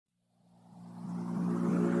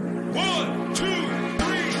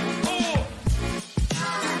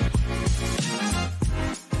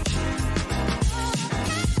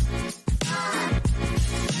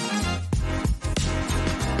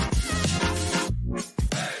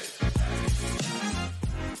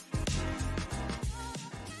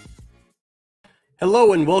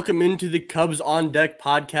Hello and welcome into the Cubs on Deck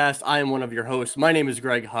podcast. I am one of your hosts. My name is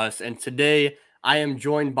Greg Huss, and today I am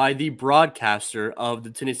joined by the broadcaster of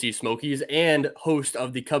the Tennessee Smokies and host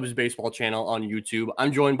of the Cubs baseball channel on YouTube.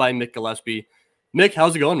 I'm joined by Mick Gillispie. Mick,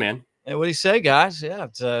 how's it going, man? Hey, what do you say, guys? Yeah,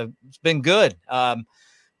 it's been good.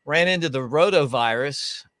 Ran into the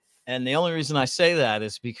rotavirus, and the only reason I say that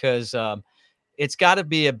is because it's got to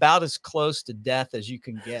be about as close to death as you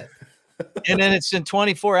can get. And then it's in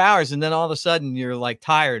 24 hours, and then all of a sudden you're like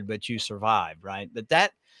tired, but you survive, right? But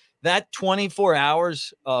that 24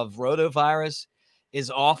 hours of rotavirus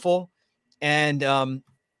is awful. And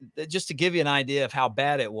just to give you an idea of how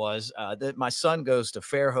bad it was, that my son goes to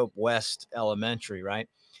Fairhope West Elementary, right?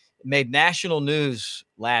 It made national news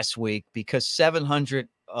last week because 700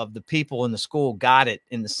 of the people in the school got it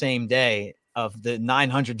in the same day of the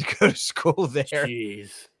 900 to go to school there.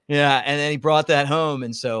 Jeez. Yeah, and then he brought that home,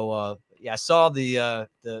 and so I saw the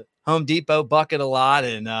Home Depot bucket a lot,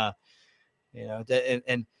 and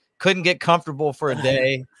and couldn't get comfortable for a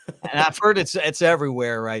day. And I've heard it's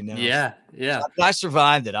everywhere right now. Yeah. So I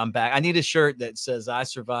survived it. I'm back. I need a shirt that says I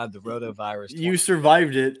survived the rotavirus. You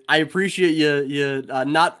survived it. I appreciate you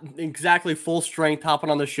not exactly full strength hopping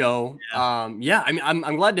on the show. Yeah. I mean,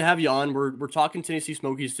 I'm glad to have you on. We're talking Tennessee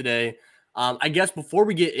Smokies today. I guess before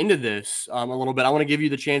we get into this a little bit, I want to give you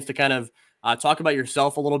the chance to kind of talk about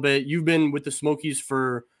yourself a little bit. You've been with the Smokies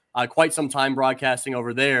for quite some time broadcasting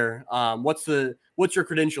over there. What's your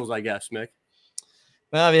credentials, I guess, Mick?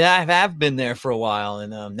 Well, I mean, I have been there for a while,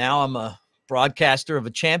 and now I'm a broadcaster of a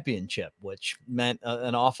championship, which meant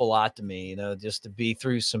an awful lot to me, just to be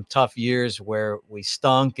through some tough years where we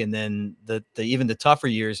stunk, and then even the tougher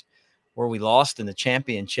years where we lost in the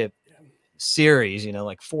championship series,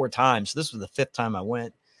 like 4 times. This was the 5th time I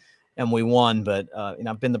went and we won, but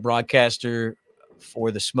I've been the broadcaster for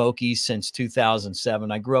the Smokies since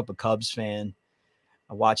 2007. I grew up a Cubs fan.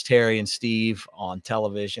 I watched Harry and Steve on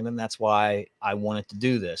television, and that's why I wanted to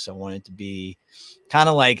do this. I wanted to be kind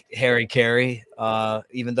of like Harry Carey,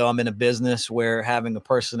 even though I'm in a business where having a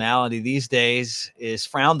personality these days is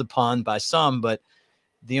frowned upon by some, but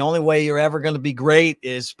the only way you're ever going to be great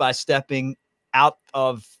is by stepping out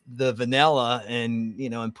of the vanilla and,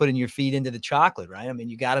 and putting your feet into the chocolate, right? I mean,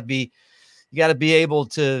 you got to be able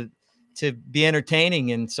to be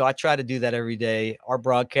entertaining. And so I try to do that every day. Our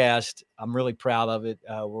broadcast, I'm really proud of it.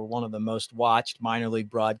 We're one of the most watched minor league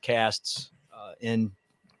broadcasts in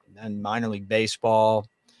minor league baseball.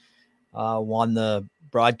 Won the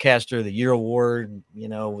Broadcaster of the Year award,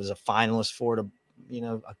 was a finalist for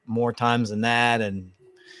it, more times than that. And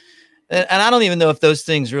I don't even know if those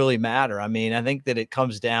things really matter. I mean, I think that it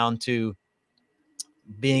comes down to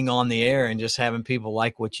being on the air and just having people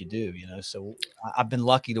like what you do, so I've been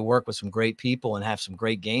lucky to work with some great people and have some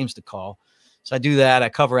great games to call. So I do that. I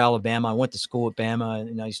cover Alabama. I went to school at Bama,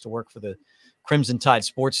 and I used to work for the Crimson Tide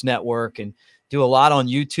Sports Network and do a lot on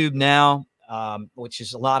YouTube now, which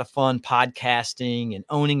is a lot of fun, podcasting and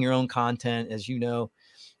owning your own content, as you know,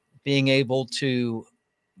 being able to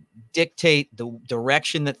dictate the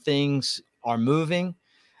direction that things are moving.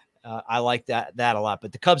 I like that a lot.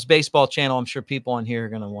 But the Cubs baseball channel, I'm sure people on here are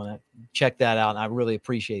going to want to check that out, and I really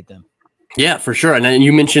appreciate them. Yeah, for sure. And then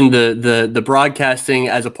you mentioned the broadcasting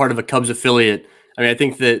as a part of a Cubs affiliate. I mean, I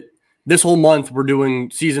think that this whole month we're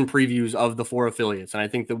doing season previews of the 4 affiliates, and I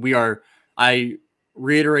think that I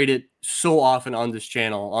reiterate it so often on this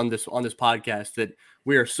channel, on this podcast, that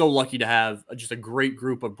we are so lucky to have just a great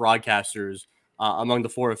group of broadcasters among the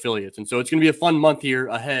 4 affiliates. And so it's going to be a fun month here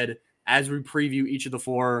ahead as we preview each of the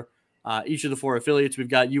four affiliates. We've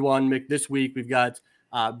got you on, Mick, this week. We've got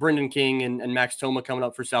Brendan King and Max Toma coming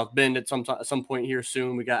up for South Bend at some point here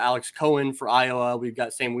soon. We got Alex Cohen for Iowa. We've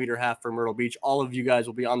got Sam Wiederhalf for Myrtle Beach. All of you guys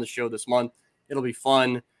will be on the show this month. It'll be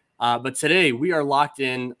fun. But today we are locked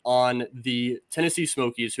in on the Tennessee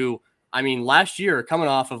Smokies, who, I mean, last year coming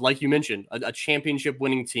off of, like you mentioned, a championship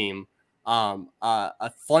winning team,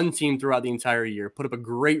 a fun team throughout the entire year, put up a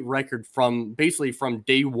great record from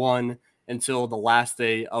day one until the last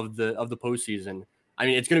day of the postseason. I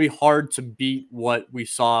mean, it's going to be hard to beat what we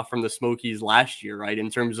saw from the Smokies last year, right?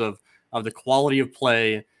 In terms of the quality of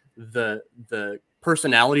play, the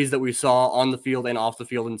personalities that we saw on the field and off the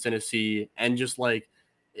field in Tennessee, and just like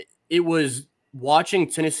it was watching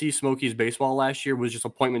Tennessee Smokies baseball last year was just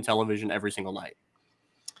appointment television every single night.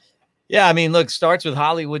 Yeah, I mean, look, starts with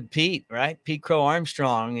Hollywood Pete, right? Pete Crow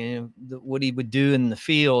Armstrong, and what he would do in the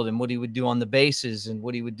field and what he would do on the bases and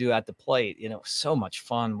what he would do at the plate. So much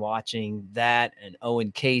fun watching that. And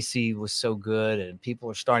Owen Casey was so good, and people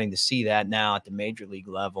are starting to see that now at the major league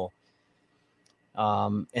level.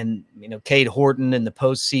 And Cade Horton in the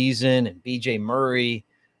postseason, and BJ Murray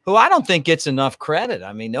who I don't think gets enough credit.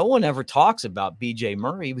 I mean, no one ever talks about BJ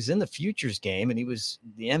Murray. He was in the futures game and he was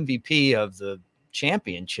the MVP of the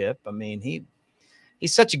championship. I mean,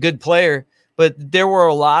 he's such a good player, but there were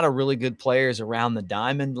a lot of really good players around the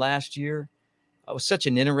diamond last year. It was such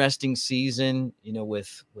an interesting season, you know,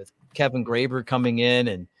 with Kevin Graber coming in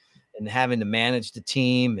and having to manage the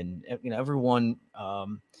team, and you know, everyone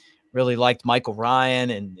really liked Michael Ryan,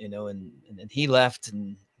 and you know, and he left,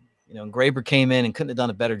 and you know, and Graber came in and couldn't have done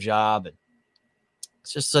a better job. And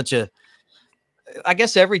it's just such a, I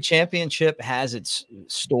guess every championship has its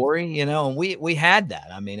story, you know, and we had that.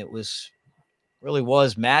 I mean, it really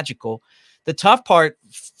was magical. The tough part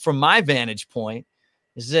from my vantage point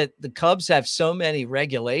is that the Cubs have so many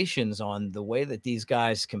regulations on the way that these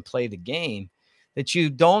guys can play the game that you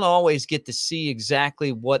don't always get to see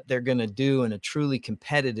exactly what they're going to do in a truly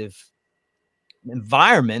competitive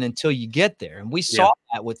environment until you get there. And we saw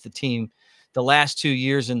that with the team the last 2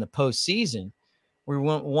 years in the postseason, where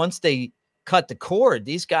once they cut the cord,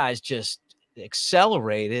 these guys just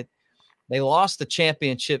accelerated. They lost the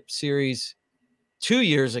championship series 2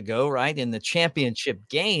 years ago, right? In the championship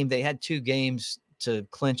game, they had 2 games to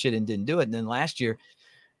clinch it and didn't do it. And then last year,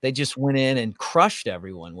 they just went in and crushed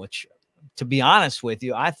everyone, which, to be honest with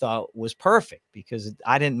you, I thought was perfect because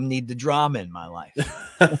I didn't need the drama in my life.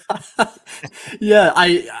 Yeah,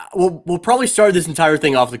 we'll probably start this entire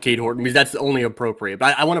thing off with Cade Horton because that's only appropriate.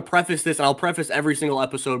 But I want to preface this, and I'll preface every single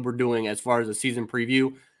episode we're doing as far as a season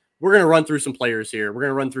preview. We're going to run through some players here. We're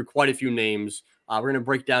going to run through quite a few names. We're going to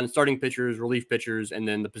break down starting pitchers, relief pitchers, and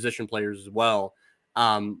then the position players as well.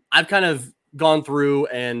 I've kind of gone through,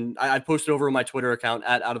 and I posted over on my Twitter account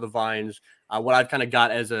at Out of the Vines what I've kind of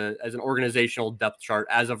got as an organizational depth chart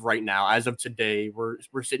as of right now. As of today,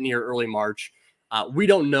 we're sitting here early March. We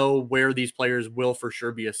don't know where these players will for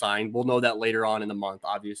sure be assigned. We'll know that later on in the month,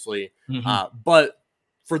 obviously. But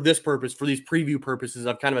for this purpose, for these preview purposes,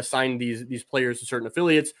 I've kind of assigned these players to certain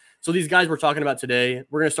affiliates. So these guys we're talking about today,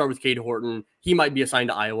 we're going to start with Cade Horton. He might be assigned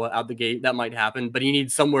to Iowa out the gate. That might happen, but he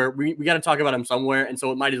needs somewhere. We got to talk about him somewhere, and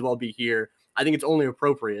so it might as well be here. I think it's only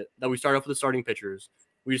appropriate that we start off with the starting pitchers.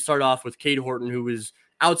 We start off with Cade Horton, who is,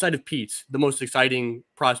 outside of Pete's, the most exciting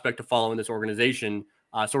prospect to follow in this organization.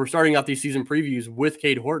 So we're starting out these season previews with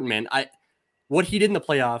Cade Horton, man. What he did in the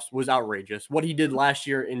playoffs was outrageous. What he did last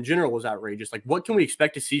year in general was outrageous. Like, what can we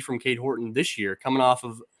expect to see from Cade Horton this year, coming off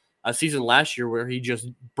of a season last year where he just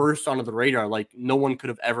burst onto the radar like no one could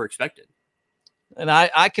have ever expected? And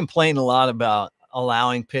I complain a lot about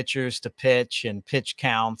allowing pitchers to pitch and pitch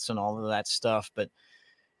counts and all of that stuff, but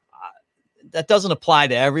that doesn't apply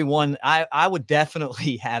to everyone. I would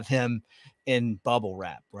definitely have him in bubble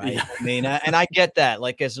wrap, right? Yeah. I mean, and I get that,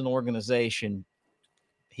 like, as an organization,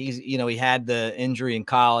 he's, you know, he had the injury in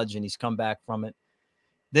college and he's come back from it.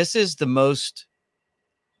 This is the most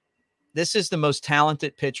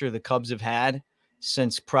talented pitcher the Cubs have had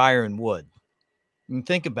since Pryor and Wood. And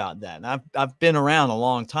think about that. And I've been around a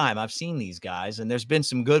long time. I've seen these guys, and there's been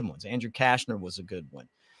some good ones. Andrew Kashner was a good one.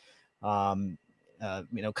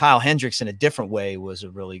 You know, Kyle Hendricks in a different way was a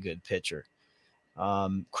really good pitcher.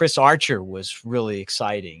 Chris Archer was really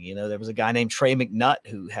exciting. You know, there was a guy named Trey McNutt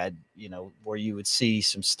who had, you know, where you would see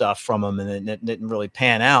some stuff from him and it didn't really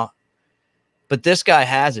pan out. But this guy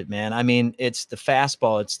has it, man. I mean, it's the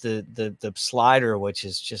fastball, it's the slider, which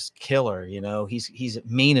is just killer. You know, he's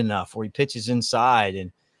mean enough where he pitches inside,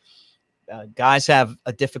 and guys have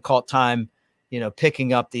a difficult time, you know,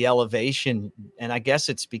 picking up the elevation. And I guess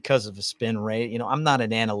it's because of the spin rate. You know, I'm not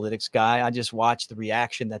an analytics guy. I just watch the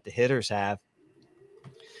reaction that the hitters have.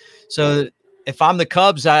 So if I'm the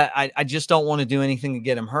Cubs, I just don't want to do anything to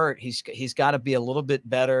get him hurt. He's got to be a little bit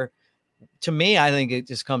better. To me, I think it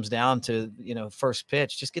just comes down to, you know, first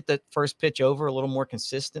pitch. Just get the first pitch over a little more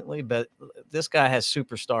consistently. But this guy has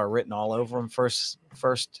superstar written all over him. First,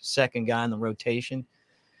 second guy in the rotation.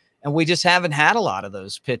 And we just haven't had a lot of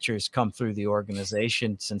those pitchers come through the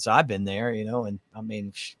organization since I've been there, you know. And I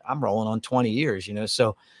mean, I'm rolling on 20 years, you know.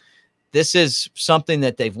 So this is something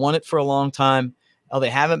that they've wanted for a long time. Oh,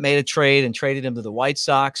 they haven't made a trade and traded him to the White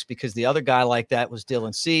Sox because the other guy like that was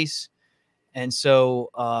Dylan Cease. And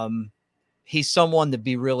so he's someone to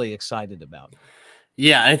be really excited about.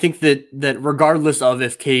 Yeah, I think that regardless of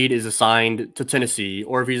if Cade is assigned to Tennessee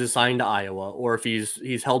or if he's assigned to Iowa or if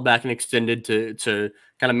he's held back and extended to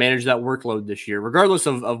kind of manage that workload this year, regardless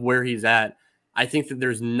of where he's at, I think that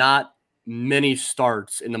there's not many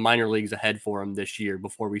starts in the minor leagues ahead for him this year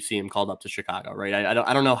before we see him called up to Chicago, right? I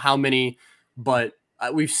don't know how many, but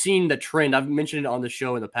we've seen the trend. I've mentioned it on the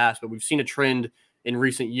show in the past, but we've seen a trend in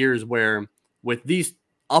recent years where with these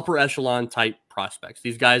upper echelon type prospects,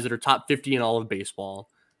 these guys that are top 50 in all of baseball,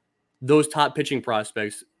 those top pitching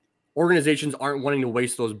prospects organizations aren't wanting to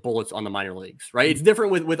waste those bullets on the minor leagues, right? It's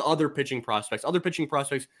different with other pitching prospects. Other pitching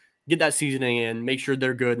prospects get that seasoning in, make sure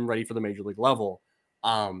they're good and ready for the major league level.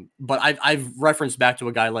 But I've referenced back to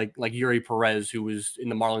a guy like Yuri Perez, who was in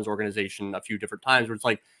the Marlins organization a few different times, where it's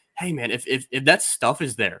like, hey man, if that stuff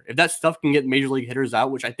is there, if that stuff can get major league hitters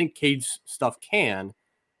out, which I think Cade's stuff can,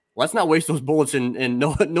 let's not waste those bullets. And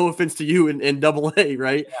no offense to you in Double A,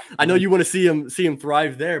 right? Yeah. I know you want to see him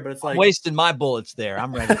thrive there, but it's like I'm wasting my bullets there.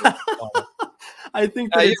 I'm ready. I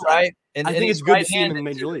think that you're right. I think it's good to see him in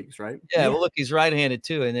major leagues, right? Yeah, well, look, he's right-handed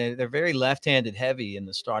too, and they're very left-handed heavy in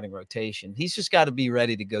the starting rotation. He's just got to be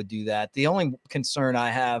ready to go do that. The only concern I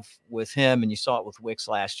have with him, and you saw it with Wicks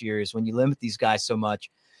last year, is when you limit these guys so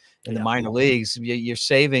much in the minor leagues, you're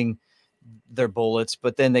saving their bullets,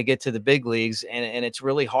 but then they get to the big leagues, and it's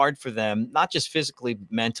really hard for them, not just physically,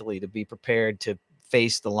 mentally, to be prepared to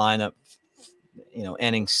face the lineup,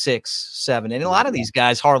 inning 6, 7. And a lot of these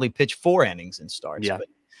guys hardly pitch 4 innings in starts. Yeah.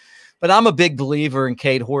 But I'm a big believer in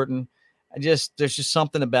Cade Horton. There's just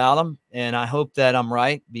something about him, and I hope that I'm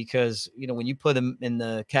right, because when you put him in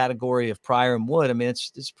the category of Pryor and Wood, I mean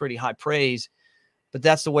it's pretty high praise, but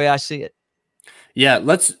that's the way I see it. Yeah,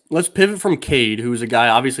 let's pivot from Cade, who's a guy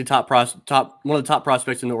obviously one of the top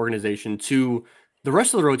prospects in the organization, to the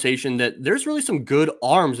rest of the rotation. That there's really some good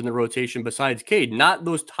arms in the rotation besides Cade, not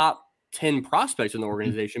those top 10 prospects in the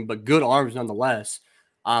organization, but good arms nonetheless.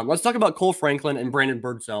 Let's talk about Cole Franklin and Brandon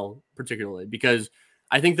Birdsell particularly, because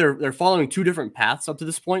I think they're following 2 different paths up to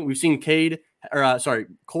this point. We've seen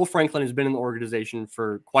Cole Franklin has been in the organization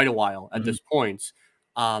for quite a while at this point.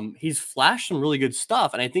 He's flashed some really good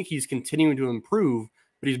stuff, and I think he's continuing to improve,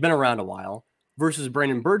 but he's been around a while. Versus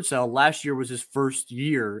Brandon Birdsell, last year was his first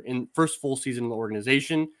full season in the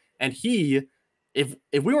organization, and if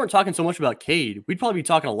we weren't talking so much about Cade, we'd probably be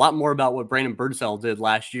talking a lot more about what Brandon Birdsell did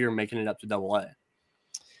last year, making it up to Double A.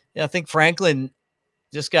 Yeah, I think Franklin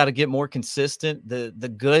just got to get more consistent.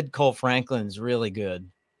 The good Cole Franklin is really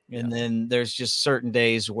good. And then there's just certain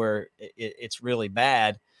days where it's really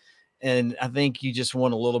bad. And I think you just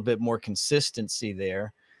want a little bit more consistency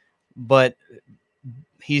there. But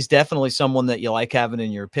he's definitely someone that you like having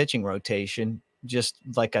in your pitching rotation. Just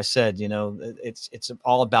like I said, it's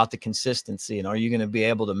all about the consistency. And are you going to be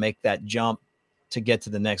able to make that jump to get to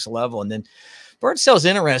the next level? And then Birdsell's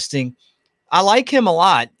interesting. I like him a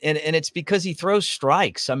lot, and it's because he throws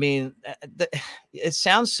strikes. I mean, it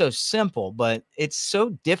sounds so simple, but it's so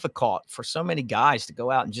difficult for so many guys to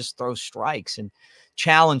go out and just throw strikes and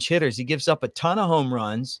challenge hitters. He gives up a ton of home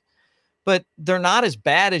runs, but they're not as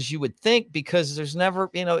bad as you would think, because there's never,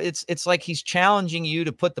 it's like he's challenging you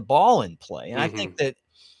to put the ball in play. And I think that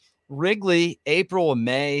Wrigley, April and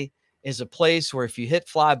May is a place where if you hit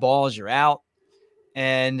fly balls, you're out.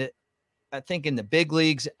 And I think in the big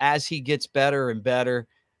leagues, as he gets better and better,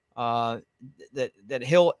 that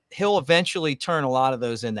he'll eventually turn a lot of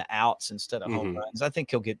those into outs instead of home runs. I think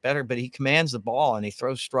he'll get better, but he commands the ball and he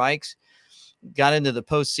throws strikes. Got into the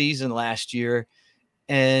postseason last year,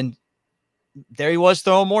 and there he was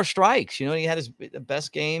throwing more strikes. He had his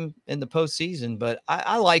best game in the postseason. But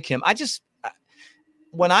I like him.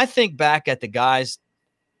 When I think back at the guys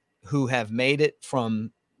who have made it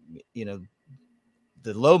from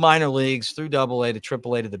the low minor leagues through Double A to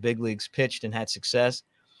Triple A to the big leagues, pitched and had success,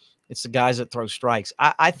 it's the guys that throw strikes.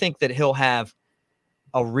 I think that he'll have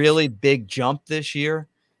a really big jump this year,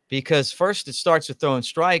 because first it starts with throwing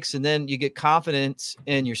strikes, and then you get confidence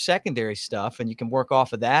in your secondary stuff, and you can work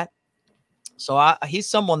off of that. So he's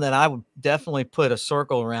someone that I would definitely put a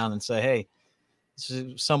circle around and say, hey, this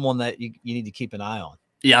is someone that you need to keep an eye on.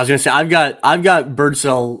 Yeah, I was gonna say I've got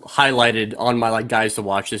Birdsell highlighted on my guys to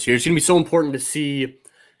watch this year. It's gonna be so important to see,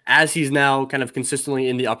 as he's now kind of consistently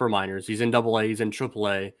in the upper minors. He's in Double A, he's in Triple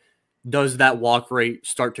A. Does that walk rate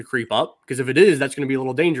start to creep up? Because if it is, that's going to be a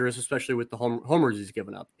little dangerous, especially with the homers he's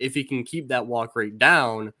given up. If he can keep that walk rate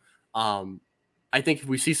down, I think if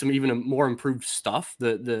we see some even more improved stuff, a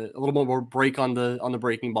little bit more break on the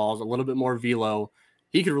breaking balls, a little bit more velo,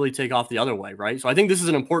 he could really take off the other way, right? So I think this is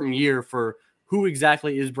an important year for who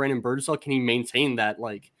exactly is Brandon Birdsell. Can he maintain that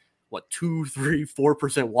 2, 3,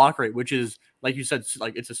 4% walk rate, which is, like you said,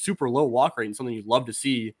 it's a super low walk rate and something you'd love to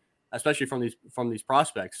see, especially from these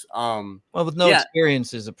prospects. Well, with no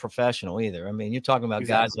experience as a professional either. I mean, you're talking about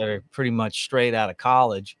guys that are pretty much straight out of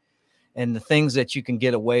college, and the things that you can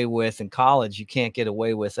get away with in college, you can't get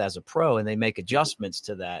away with as a pro, and they make adjustments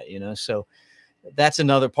to that, So that's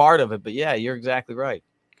another part of it. But yeah, you're exactly right.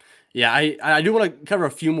 Yeah, I do want to cover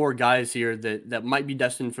a few more guys here that might be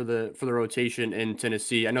destined for the rotation in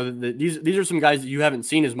Tennessee. I know that these are some guys that you haven't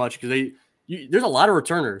seen as much, because there's a lot of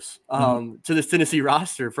returners to this Tennessee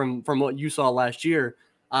roster from what you saw last year.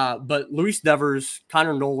 But Luis Devers,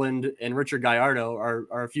 Connor Noland, and Richard Gallardo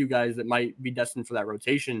are a few guys that might be destined for that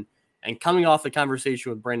rotation. And coming off the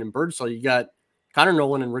conversation with Brandon Birdsell, you got Connor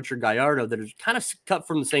Noland and Richard Gallardo that are kind of cut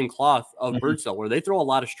from the same cloth of Birdsell, where they throw a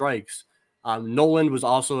lot of strikes. Noland was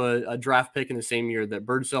also a draft pick in the same year that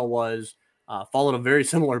Birdsell was, followed a very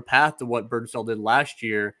similar path to what Birdsell did last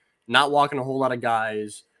year, not walking a whole lot of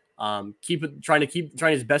guys, trying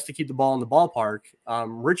his best to keep the ball in the ballpark.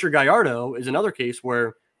 Richard Gallardo is another case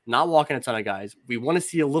where not walking a ton of guys. We want to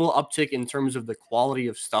see a little uptick in terms of the quality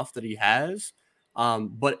of stuff that he has.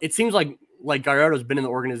 But it seems like Gallardo's been in the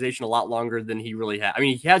organization a lot longer than he really has. I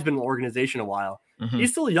mean, he has been in the organization a while.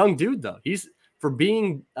 He's still a young dude, though. He's for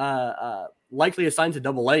being likely assigned to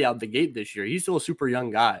Double-A out the gate this year. He's still a super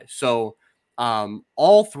young guy. So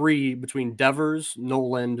all three between Devers,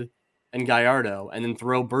 Noland, and Gallardo, and then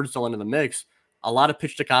throw Birdsell into the mix, a lot of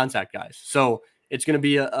pitch to contact guys. So it's going to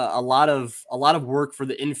be a lot of work for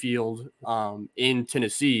the infield in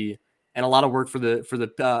Tennessee, and a lot of work for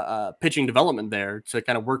the pitching development there to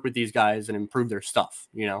kind of work with these guys and improve their stuff.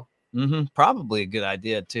 Probably a good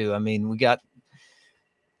idea too. I mean, we got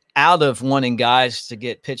out of wanting guys to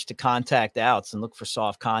get pitch to contact outs and look for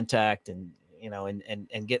soft contact, and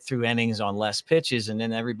and get through innings on less pitches, and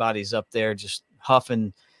then everybody's up there just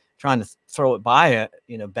huffing, trying to throw it by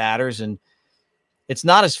batters, and it's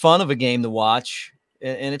not as fun of a game to watch,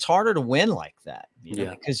 and it's harder to win like that,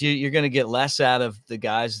 because you're going to get less out of the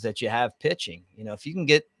guys that you have pitching. If you can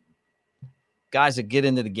get guys that get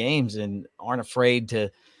into the games and aren't afraid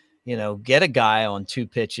to, get a guy on 2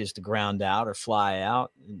 pitches to ground out or fly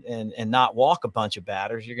out and not walk a bunch of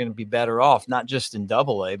batters, you're going to be better off, not just in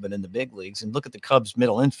Double-A, but in the big leagues. And look at the Cubs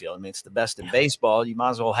middle infield. I mean, it's the best in baseball. You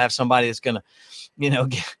might as well have somebody that's going to,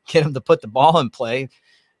 get them to put the ball in play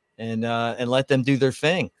and let them do their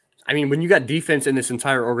thing. I mean, when you got defense in this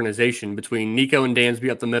entire organization between Nico and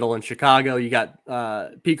Dansby up the middle in Chicago, you got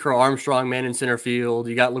Pete Crow Armstrong, man in center field.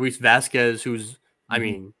 You got Luis Vasquez, who's, I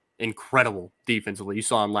mean, incredible defensively. You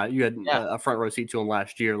saw him you had a front row seat to him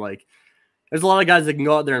last year. Like, there's a lot of guys that can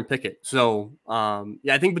go out there and pick it. So,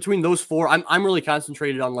 I think between those four, I'm really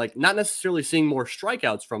concentrated on not necessarily seeing more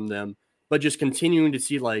strikeouts from them, but just continuing to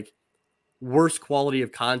see worse quality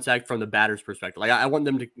of contact from the batter's perspective. I want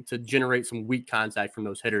them to generate some weak contact from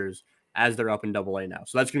those hitters as they're up in Double-A now.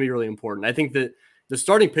 So that's going to be really important. I think that the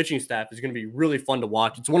starting pitching staff is going to be really fun to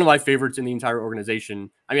watch. It's one of my favorites in the entire organization.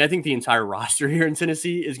 I mean, I think the entire roster here in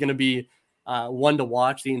Tennessee is going to be one to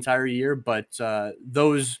watch the entire year, but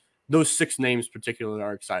those 6 names particularly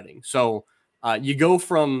are exciting. So you go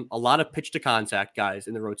from a lot of pitch to contact guys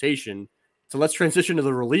in the rotation. So let's transition to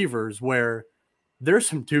the relievers, where there's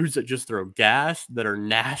some dudes that just throw gas that are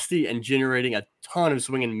nasty and generating a ton of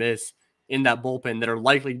swing and miss in that bullpen that are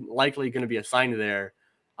likely going to be assigned there.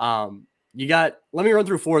 Let me run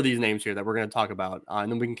through 4 of these names here that we're going to talk about,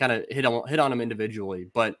 and then we can kind of hit on them individually.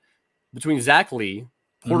 But between Zach Lee,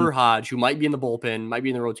 Porter Hodge, who might be in the bullpen, might be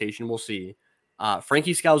in the rotation, we'll see,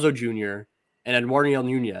 Frankie Scalzo Jr., and Eduardo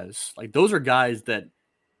Nunez, those are guys that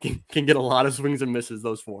can get a lot of swings and misses,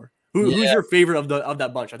 those 4. Who's your favorite of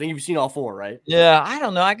that bunch? I think you've seen all 4, right? Yeah, I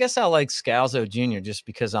don't know. I guess I like Scalzo Jr. just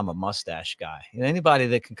because I'm a mustache guy. Anybody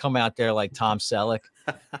that can come out there like Tom Selleck,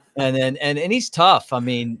 and he's tough. I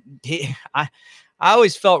mean, I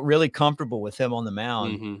always felt really comfortable with him on the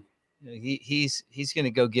mound. He's going to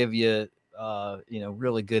go give you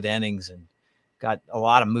really good innings, and got a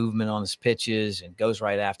lot of movement on his pitches, and goes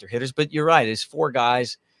right after hitters. But you're right, it's 4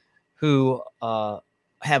 guys who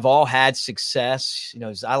have all had success.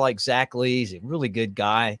 I like Zach Lee. He's a really good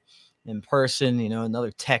guy in person,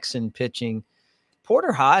 another Texan pitching.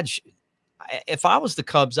 Porter Hodge, if I was the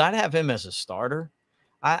Cubs, I'd have him as a starter.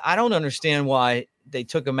 I don't understand why they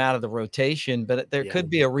took him out of the rotation, but there could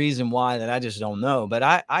be a reason why that I just don't know. But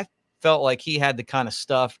I felt like he had the kind of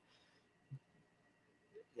stuff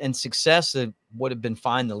and success that would have been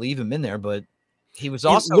fine to leave him in there, but he was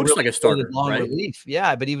also looks like a starter, long right? relief.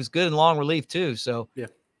 Yeah, but he was good in long relief too. So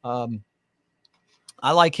I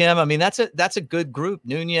like him. I mean, that's a good group.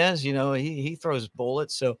 Nunez, he throws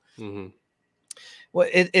bullets. So well,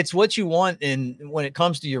 it's what you want when it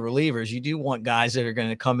comes to your relievers. You do want guys that are going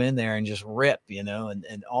to come in there and just rip, and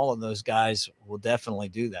all of those guys will definitely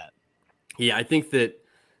do that. Yeah, I think that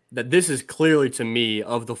this is clearly, to me,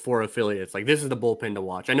 of the 4 affiliates, this is the bullpen to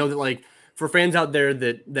watch. I know that for fans out there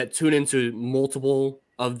that tune into multiple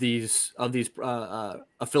of these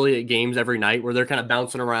affiliate games every night, where they're kind of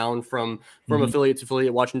bouncing around from affiliate to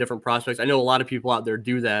affiliate, watching different prospects. I know a lot of people out there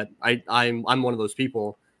do that. I'm one of those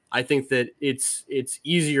people. I think that it's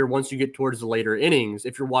easier once you get towards the later innings,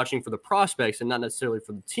 if you're watching for the prospects and not necessarily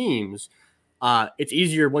for the teams, it's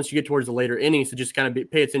easier once you get towards the later innings to just kind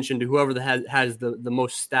of pay attention to whoever has the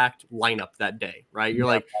most stacked lineup that day, right? You're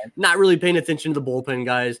like not really paying attention to the bullpen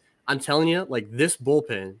guys. I'm telling you, like this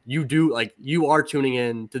bullpen, you are tuning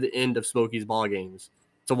in to the end of Smokies ball games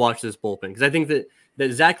to watch this bullpen, because I think that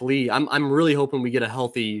Zach Lee, I'm really hoping we get a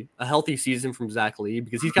healthy season from Zach Lee,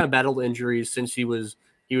 because he's kind of battled injuries since he was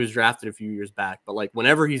drafted a few years back. But like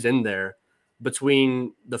whenever he's in there,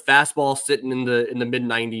 between the fastball sitting in the mid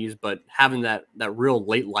 90s, but having that real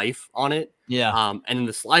late life on it, and then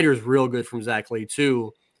the slider is real good from Zach Lee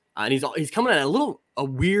too, and he's coming at a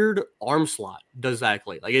weird arm slot. Does Zach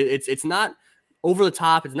Lee, like it's not over the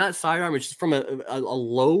top, it's not sidearm, it's just from a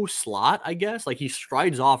low slot, I guess. Like he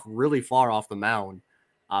strides off really far off the mound.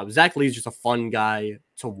 Zach Lee's just a fun guy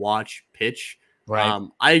to watch pitch. Right.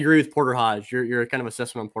 I agree with Porter Hodge. Your kind of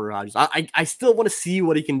assessment on Porter Hodge. I still want to see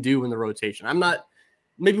what he can do in the rotation.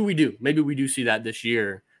 Maybe we do see that this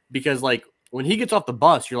year, because like when he gets off the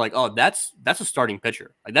bus, you're like, oh, that's a starting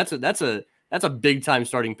pitcher. Like that's a big time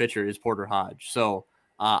starting pitcher is Porter Hodge. So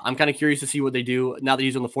I'm kind of curious to see what they do now that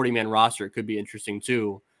he's on the 40-man roster. It could be interesting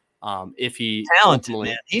too. If he talented,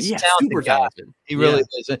 man. He's talented, super talented. He really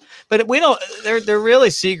is. But we don't. They're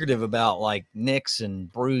really secretive about like nicks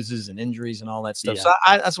and bruises and injuries and all that stuff. So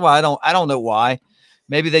that's why I don't know why.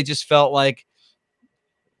 Maybe they just felt like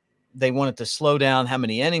they wanted to slow down how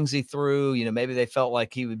many innings he threw. You know, maybe they felt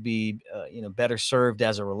like he would be better served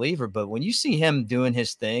as a reliever. But when you see him doing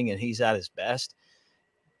his thing and he's at his best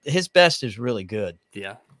is really good.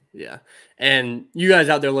 Yeah. Yeah. And you guys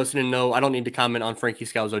out there listening know I don't need to comment on Frankie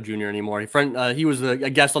Scalzo Jr. anymore. He was a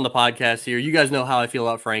guest on the podcast here. You guys know how I feel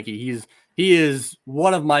about Frankie. He is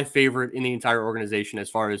one of my favorite in the entire organization as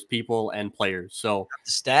far as people and players. So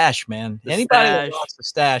the stash, man. Anybody that wants the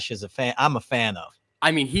stash is a fan. I'm a fan of.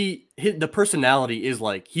 I mean, the personality is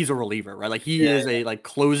like he's a reliever, right? Like he is a like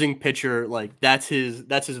closing pitcher. Like that's his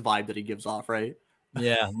vibe that he gives off, right?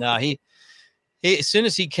 Yeah. No, he as soon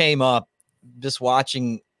as he came up, just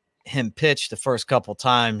watching him pitch the first couple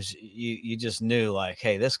times, you just knew like,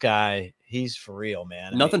 hey, this guy, he's for real,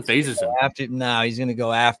 man. Nothing phases him. He's going to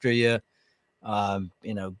go after you.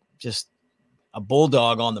 Just a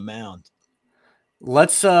bulldog on the mound.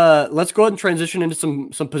 Let's go ahead and transition into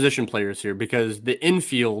some position players here, because the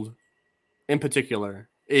infield in particular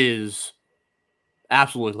is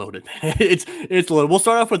absolutely loaded. It's loaded. We'll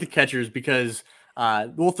start off with the catchers, because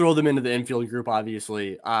we'll throw them into the infield group,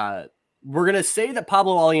 obviously. We're going to say that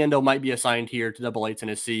Pablo Aliendo might be assigned here to Double-A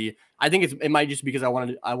Tennessee. I think it might just because I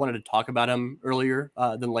wanted to talk about him earlier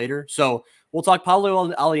than later. So we'll talk Pablo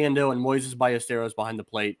Aliendo and Moises Ballesteros behind the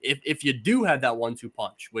plate. If you do have that 1-2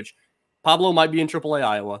 punch, which Pablo might be in AAA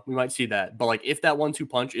Iowa, we might see that. But like if that 1-2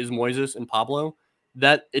 punch is Moises and Pablo,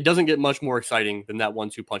 that it doesn't get much more exciting than that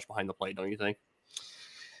 1-2 punch behind the plate, don't you think?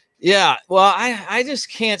 Yeah, well, I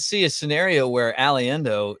just can't see a scenario where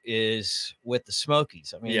Aliendo is with the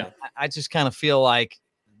Smokies. I mean, I just kind of feel like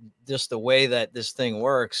just the way that this thing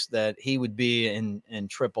works, that he would be in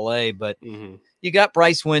AAA. But you got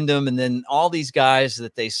Bryce Wyndham, and then all these guys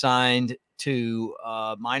that they signed to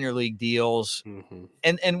minor league deals,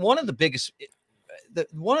 and one of the biggest,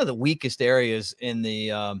 one of the weakest areas in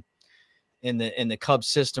the Cubs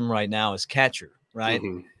system right now is catcher, right?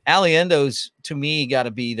 Aliendo's, to me, got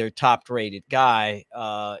to be their top-rated guy.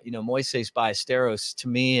 Moises Ballesteros, to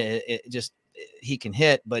me, he can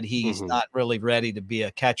hit, but he's not really ready to be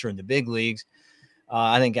a catcher in the big leagues.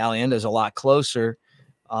 I think Aliendo's a lot closer.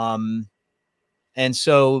 And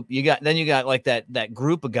so you got like that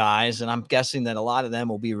group of guys, and I'm guessing that a lot of them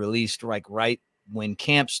will be released right when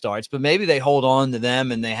camp starts. But maybe they hold on to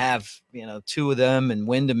them, and they have two of them and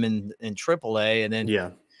Wyndham in AAA,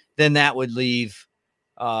 and then that would leave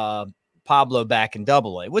Pablo back in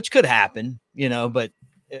Double-A, which could happen, but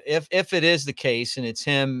if it is the case and it's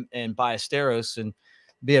him and Ballesteros, and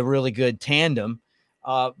be a really good tandem.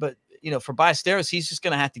 But for Ballesteros, he's just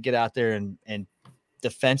going to have to get out there and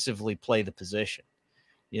defensively play the position.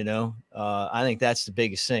 I think that's the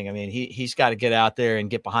biggest thing. I mean, he's got to get out there and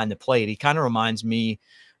get behind the plate. He kind of reminds me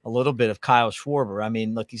a little bit of Kyle Schwarber. I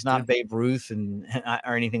mean, look, he's not Babe Ruth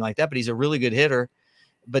or anything like that, but he's a really good hitter.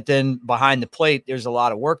 But then behind the plate, there's a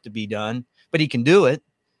lot of work to be done, but he can do it.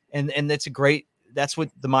 And that's what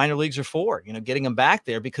the minor leagues are for, getting him back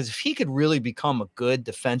there, because if he could really become a good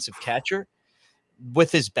defensive catcher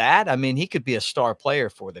with his bat, I mean, he could be a star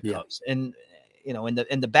player for the Cubs. And,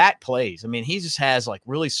 and the bat plays, I mean, he just has like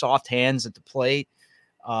really soft hands at the plate,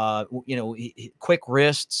 quick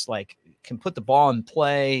wrists, like can put the ball in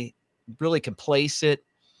play, really can place it.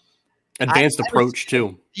 Advanced approach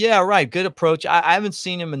too. Yeah, right. Good approach. I haven't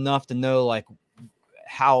seen him enough to know like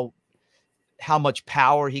how how much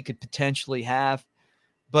power he could potentially have.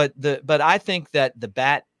 But I think that the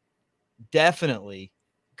bat definitely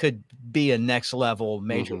could be a next level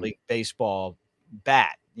Major League Baseball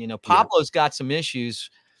bat. You know, Pablo's got some issues.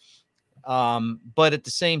 But at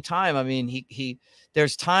the same time, I mean, you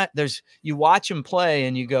watch him play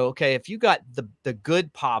and you go, okay, if you got the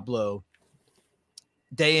good Pablo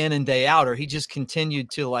day in and day out, or he just continued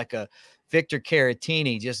to like a Victor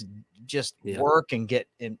Caratini, just work and get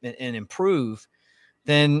and improve,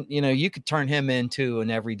 then, you know, you could turn him into an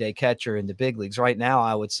everyday catcher in the big leagues. Right now,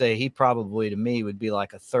 I would say he probably, to me, would be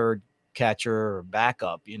like a third catcher or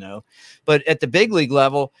backup, you know. But at the big league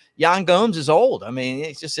level, Yan Gomes is old. I mean,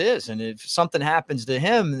 it just is. And if something happens to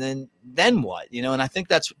him, then what? You know, and I think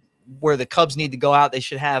that's where the Cubs need to go out. They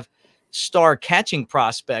should have star catching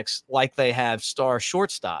prospects like they have star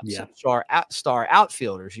shortstops, star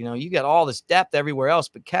outfielders. You know, you got all this depth everywhere else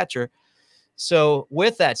but catcher. So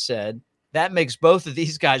with that said, that makes both of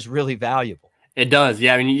these guys really valuable. It does.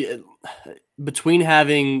 Yeah. I mean, between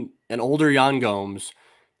having an older Yan Gomes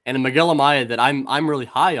and a Miguel Amaya that I'm really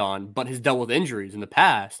high on, but has dealt with injuries in the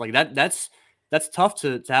past, like that's tough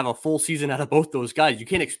to have a full season out of both those guys. You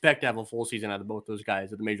can't expect to have a full season out of both those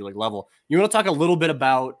guys at the major league level. You want to talk a little bit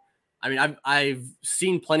about, I mean, I've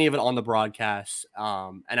seen plenty of it on the broadcast,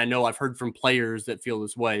 and I know I've heard from players that feel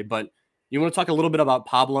this way, but you want to talk a little bit about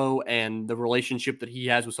Pablo and the relationship that he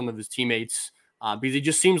has with some of his teammates, because he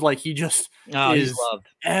just seems like he just he's loved.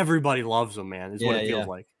 Everybody loves him, man, is what it feels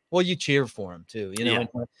like. Well, you cheer for him too, you know. And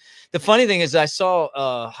the funny thing is I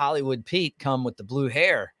saw Hollywood Pete come with the blue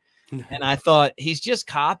hair, and I thought he's just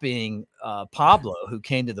copying Pablo, who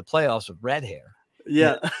came to the playoffs with red hair.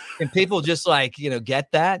 Yeah. And people just like, you know, get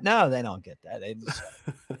that? No, they don't get that. They just,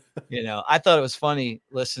 you know, I thought it was funny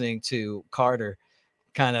listening to Carter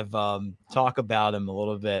kind of talk about him a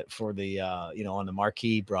little bit for the you know, on the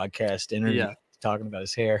marquee broadcast interview, talking about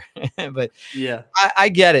his hair. But I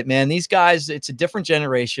get it, man. These guys, it's a different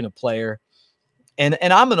generation of player, and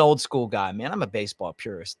I'm an old school guy, man. I'm a baseball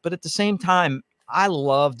purist, but at the same time, I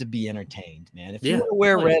love to be entertained, man. If you want to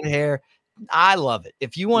wear red hair, I love it.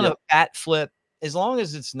 If you want to bat flip, as long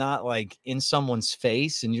as it's not like in someone's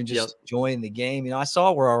face and you're just enjoying the game. You know, I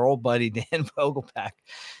saw where our old buddy Dan Vogelback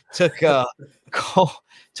took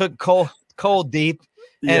Cole deep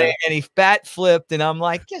and he bat flipped, and I'm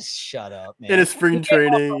like, just shut up, man. In a spring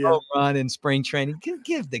training, home run in spring training.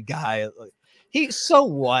 Give the guy so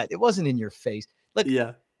what? It wasn't in your face. Look,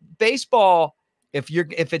 baseball, if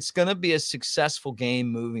it's gonna be a successful game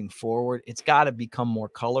moving forward, it's got to become more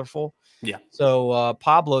colorful. Yeah. So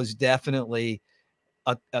Pablo's definitely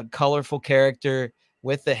a colorful character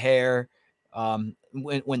with the hair.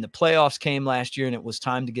 When the playoffs came last year and it was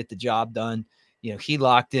time to get the job done, you know, he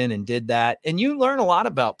locked in and did that. And you learn a lot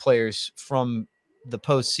about players from the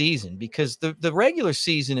postseason, because the regular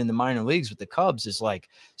season in the minor leagues with the Cubs is like,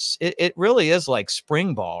 it really is like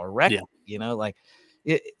spring ball or rec. You know, like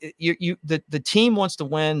the team wants to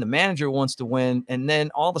win, the manager wants to win, and then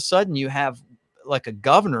all of a sudden you have like a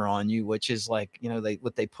governor on you, which is like, you know,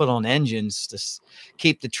 what they put on engines to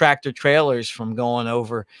keep the tractor trailers from going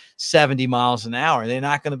over 70 miles an hour. They're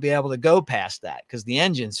not going to be able to go past that because the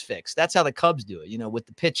engine's fixed. That's how the Cubs do it, you know, with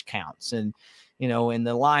the pitch counts and, you know, and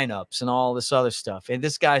the lineups and all this other stuff. And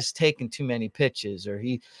this guy's taking too many pitches, or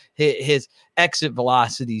his exit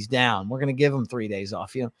velocity's down. We're going to give him 3 days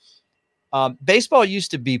off. You know, baseball used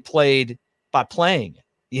to be played by playing it.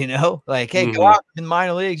 You know, like, hey, go out in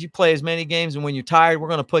minor leagues, you play as many games, and when you're tired, we're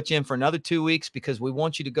going to put you in for another 2 weeks because we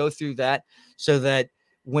want you to go through that so that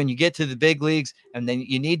when you get to the big leagues and then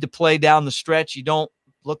you need to play down the stretch, you don't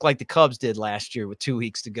look like the Cubs did last year with 2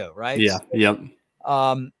 weeks to go, right? Yeah, yep.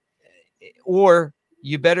 Or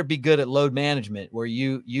you better be good at load management where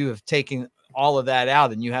you have taken all of that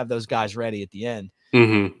out and you have those guys ready at the end.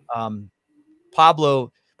 Pablo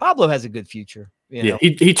has a good future. You know?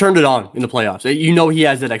 He turned it on in the playoffs. You know, he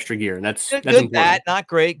has that extra gear, and that's good important. Bat, not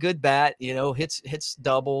great, good bat. You know, hits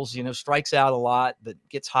doubles. You know, strikes out a lot, but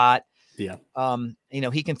gets hot. Yeah. You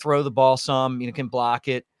know, he can throw the ball some. You know, can block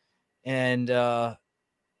it, and I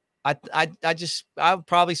would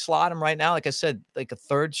probably slot him right now, like I said, like a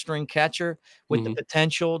third string catcher with the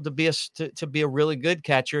potential to be a really good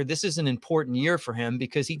catcher. This is an important year for him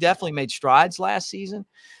because he definitely made strides last season,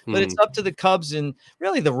 but it's up to the Cubs and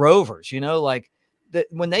really the Rovers, you know, like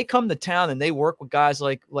when they come to town and they work with guys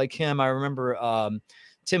like him. I remember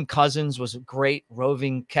Tim Cousins was a great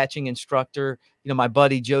roving catching instructor. You know, my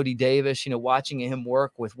buddy Jody Davis, you know, watching him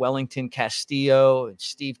work with Wellington Castillo and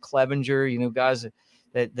Steve Clevenger, you know, guys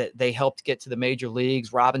that they helped get to the major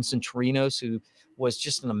leagues. Robinson Triantos, who was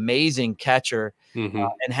just an amazing catcher and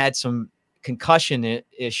had some concussion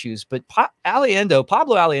issues. But Pablo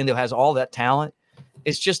Aliendo has all that talent.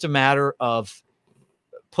 It's just a matter of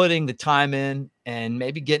putting the time in and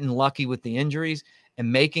maybe getting lucky with the injuries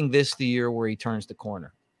and making this the year where he turns the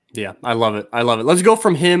corner. Yeah, I love it. I love it. Let's go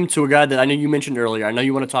from him to a guy that I know you mentioned earlier. I know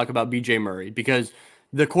you want to talk about BJ Murray, because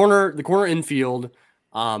the corner infield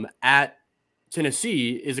at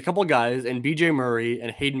Tennessee is a couple of guys, and BJ Murray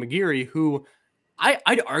and Hayden McGeary, who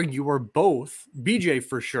I'd argue are both, BJ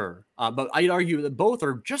for sure, but I'd argue that both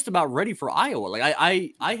are just about ready for Iowa. Like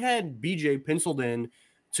I had BJ penciled in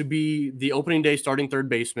to be the opening day starting third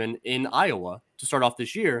baseman in Iowa to start off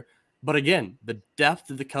this year. But again, the depth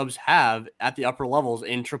that the Cubs have at the upper levels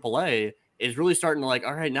in AAA is really starting to, like,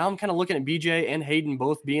 all right, now I'm kind of looking at BJ and Hayden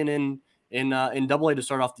both being in AA to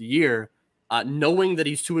start off the year, knowing that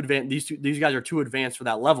he's too advanced. These guys are too advanced for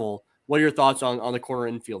that level. What are your thoughts on the corner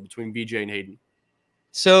infield between BJ and Hayden?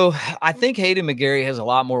 So I think Hayden McGeary has a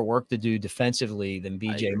lot more work to do defensively than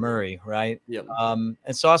BJ Murray, right? Yep. And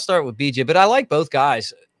so I'll start with BJ, but I like both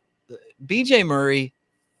guys. BJ Murray,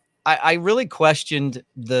 I really questioned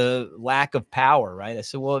the lack of power, right? I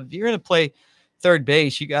said, well, if you're going to play third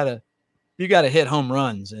base, you gotta hit home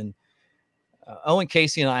runs. And Owen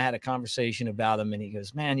Casey and I had a conversation about him, and he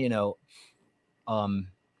goes, man, so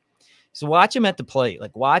watch him at the plate,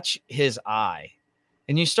 like watch his eye.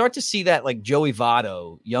 And you start to see that, like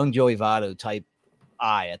young Joey Votto type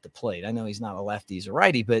eye at the plate. I know he's not a lefty, he's a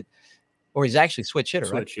righty, or he's actually switch hitter,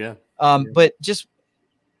 right? Yeah. But just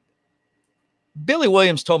Billy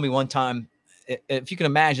Williams told me one time, if you can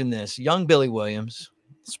imagine this, young Billy Williams,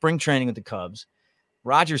 spring training with the Cubs,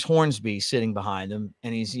 Rogers Hornsby sitting behind him,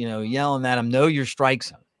 and he's, yelling at him, know your strike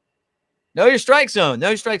zone. Know your strike zone. Know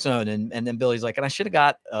your strike zone. And then Billy's like, and I should have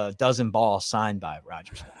got a dozen balls signed by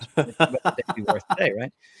Rogers Hornsby. They'd be worth today,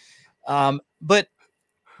 right? But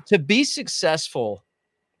to be successful,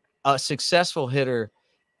 a successful hitter,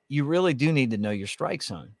 you really do need to know your strike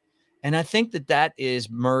zone. And I think that is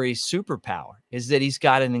Murray's superpower, is that he's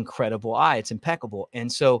got an incredible eye. It's impeccable.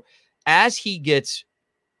 And so as he gets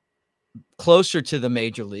closer to the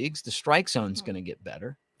major leagues, the strike zone is going to get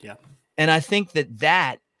better. Yeah. And I think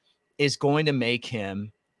that is going to make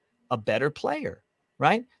him a better player,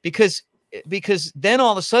 right? Because then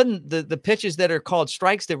all of a sudden the pitches that are called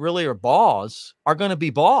strikes that really are balls are going to be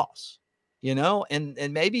balls, and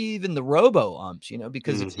maybe even the robo umps,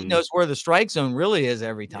 because if he knows where the strike zone really is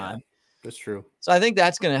every time. Yeah, that's true. So I think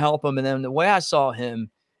that's going to help him. And then the way I saw him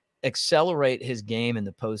accelerate his game in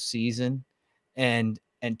the postseason and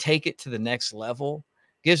take it to the next level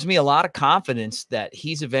gives me a lot of confidence that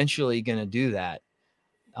he's eventually going to do that.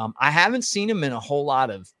 I haven't seen him in a whole lot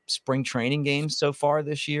of spring training games so far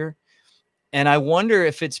this year. And I wonder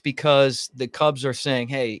if it's because the Cubs are saying,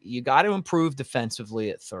 hey, you got to improve defensively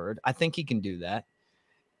at third. I think he can do that.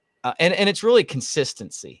 And it's really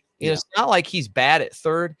consistency. It's not like he's bad at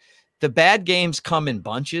third. The bad games come in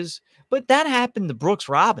bunches, but that happened to Brooks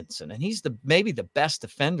Robinson, and he's maybe the best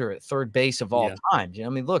defender at third base of all time.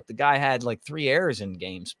 Look, the guy had like 3 errors in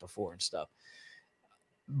games before and stuff.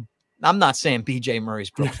 I'm not saying BJ Murray's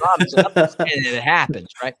Brooks Robinson. I'm just saying that it happens,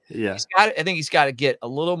 right? Yeah. I think he's got to get a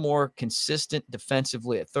little more consistent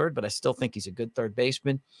defensively at third, but I still think he's a good third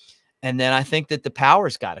baseman. And then I think that the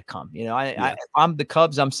power's got to come. If I'm the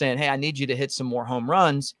Cubs, I'm saying, hey, I need you to hit some more home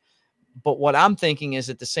runs. But what I'm thinking is,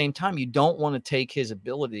 at the same time, you don't want to take his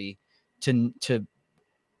ability to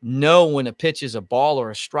know when a pitch is a ball or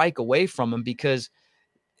a strike away from him, because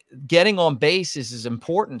getting on base is as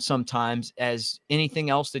important sometimes as anything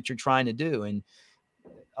else that you're trying to do. And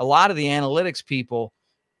a lot of the analytics people,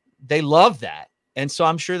 they love that. And so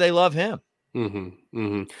I'm sure they love him.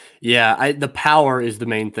 Yeah. The power is the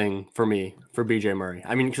main thing for me, for BJ Murray.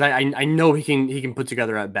 I mean, because I know he can put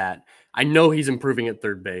together at bat. I know he's improving at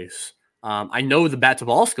third base. I know the bat to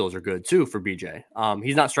ball skills are good too for BJ.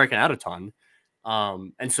 He's not striking out a ton.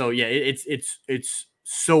 And so, yeah, it's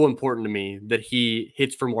so important to me that he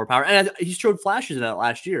hits for more power. And he showed flashes of that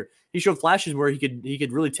last year. He showed flashes where he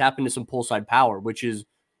could really tap into some pull side power, which is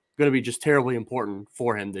going to be just terribly important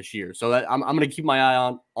for him this year. So I'm going to keep my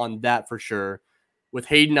eye on that for sure. With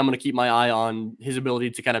Hayden, I'm going to keep my eye on his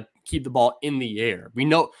ability to kind of keep the ball in the air. We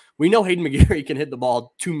know Hayden McGeary can hit the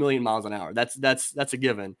ball 2 million miles an hour. That's a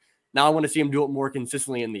given. Now I want to see him do it more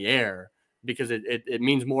consistently in the air, because it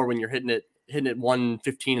means more when you're hitting it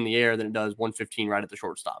 115 in the air than it does 115 right at the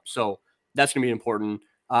shortstop. So that's going to be important.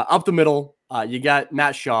 Up the middle, you got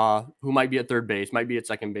Matt Shaw, who might be at third base, might be at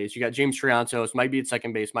second base. You got James Triantos, might be at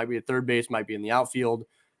second base, might be at third base, might be in the outfield.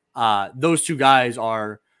 Those two guys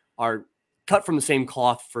are cut from the same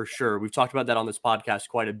cloth for sure. We've talked about that on this podcast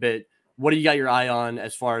quite a bit. what do you got your eye on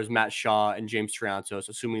as far as Matt Shaw and James Triantos,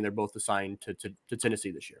 assuming they're both assigned to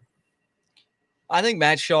Tennessee this year? I think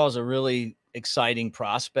Matt Shaw is a really exciting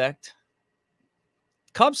prospect.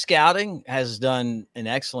 Cubs scouting has done an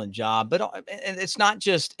excellent job, but it's not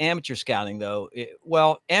just amateur scouting, though.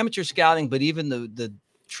 Amateur scouting, but even the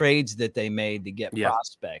trades that they made to get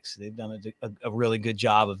prospects, they've done a really good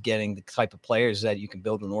job of getting the type of players that you can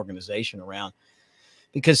build an organization around.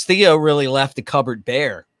 Because Theo really left the cupboard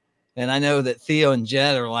bare, and I know that Theo and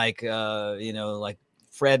Jed are like, like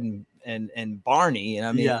Fred and Barney, and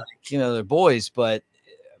I mean, they're boys, but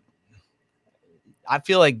I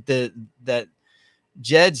feel like that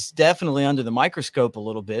Jed's definitely under the microscope a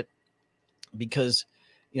little bit because,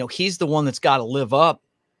 he's the one that's got to live up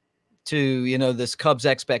to, this Cubs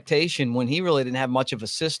expectation when he really didn't have much of a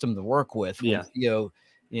system to work with. When Theo,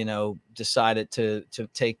 decided to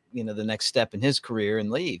take, the next step in his career and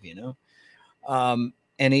leave,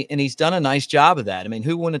 and he's done a nice job of that. I mean,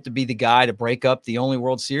 who wanted to be the guy to break up the only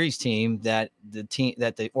World Series team that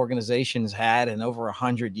the organization's had in over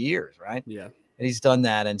 100 years, right? Yeah. And he's done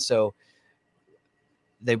that. And so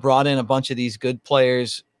they brought in a bunch of these good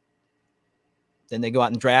players. Then they go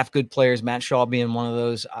out and draft good players, Matt Shaw being one of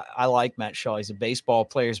those. I like Matt Shaw. He's a baseball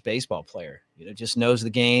player, just knows the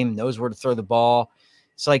game, knows where to throw the ball.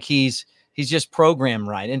 It's like he's just programmed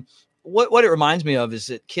right. And what it reminds me of is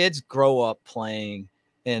that kids grow up playing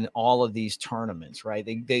in all of these tournaments, right?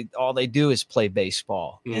 They all they do is play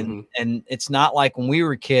baseball. And it's not like when we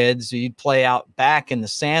were kids, you'd play out back in the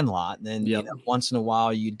sandlot. And then once in a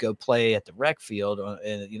while you'd go play at the rec field.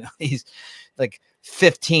 And he's like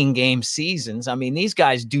 15 game seasons. I mean, these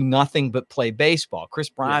guys do nothing but play baseball. Chris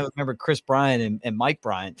Bryant, I remember Chris Bryant and Mike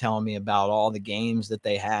Bryant telling me about all the games that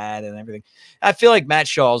they had and everything. I feel like Matt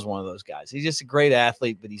Shaw is one of those guys. He's just a great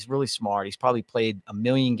athlete, but he's really smart. He's probably played a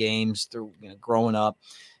million games through growing up.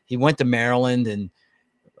 He went to Maryland and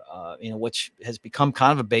which has become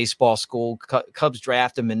kind of a baseball school. Cubs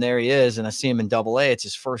draft him, and there he is. And I see him in Double-A. It's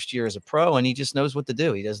his first year as a pro, and he just knows what to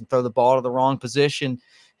do. He doesn't throw the ball to the wrong position.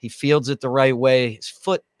 He fields it the right way. His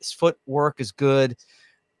footwork is good.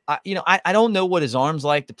 I don't know what his arm's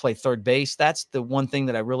like to play third base. That's the one thing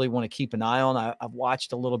that I really want to keep an eye on. I've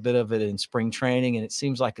watched a little bit of it in spring training, and it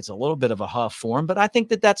seems like it's a little bit of a huff for him. But I think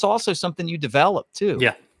that that's also something you develop too.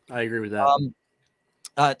 Yeah, I agree with that.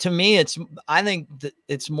 To me, I think that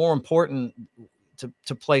it's more important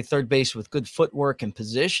to play third base with good footwork and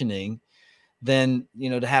positioning than,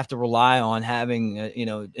 to have to rely on having,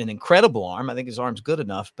 an incredible arm. I think his arm's good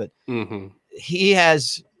enough, but he's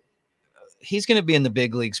going to be in the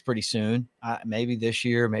big leagues pretty soon. Maybe this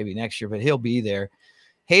year, maybe next year, but he'll be there.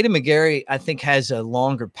 Hayden McGarry, I think, has a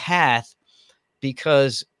longer path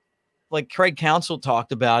because, like Craig Counsell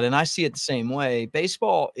talked about, and I see it the same way,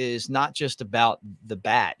 baseball is not just about the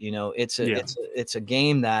bat. It's a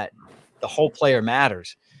game that the whole player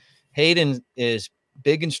matters. Hayden is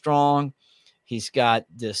big and strong. He's got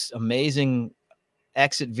this amazing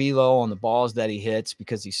exit velo on the balls that he hits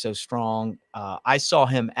because he's so strong. I saw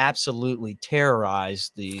him absolutely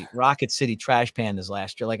terrorize the Rocket City Trash Pandas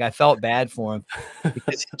last year. Like, I felt bad for him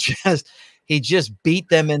because he just beat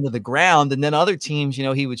them into the ground. And then other teams,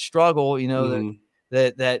 he would struggle,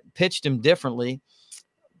 that pitched him differently.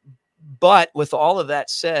 But with all of that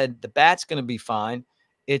said, the bat's going to be fine.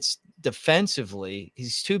 It's defensively,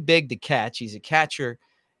 he's too big to catch. He's a catcher.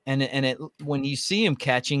 And when you see him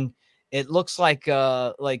catching, it looks like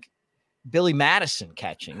Billy Madison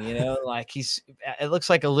catching, like it looks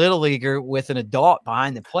like a little leaguer with an adult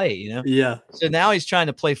behind the plate, Yeah. So now he's trying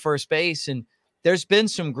to play first base, and there's been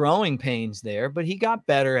some growing pains there, but he got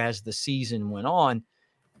better as the season went on.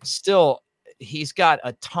 Still, he's got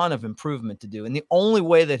a ton of improvement to do. And the only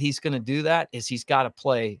way that he's going to do that is he's got to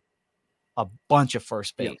play a bunch of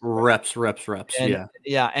first base. Reps. And,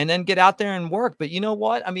 and then get out there and work. But you know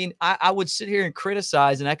what? I mean, I would sit here and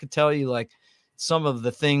criticize, and I could tell you like some of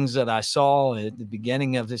the things that I saw at the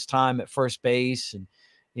beginning of his time at first base, and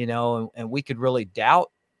and we could really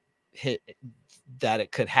doubt that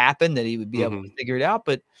it could happen, that he would be able to figure it out.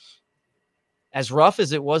 But as rough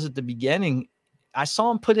as it was at the beginning, I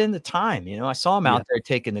saw him put in the time. I saw him out there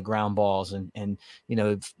taking the ground balls and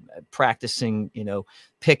practicing,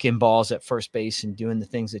 picking balls at first base and doing the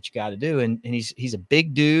things that you got to do. And he's a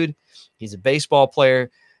big dude. He's a baseball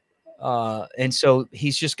player. And so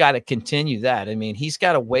he's just got to continue that. I mean, he's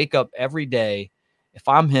got to wake up every day. If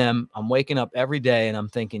I'm him, I'm waking up every day and I'm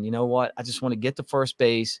thinking, you know what? I just want to get to first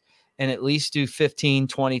base and at least do 15,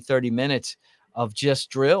 20, 30 minutes of just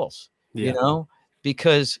drills,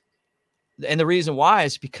 because and the reason why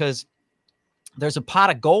is because there's a pot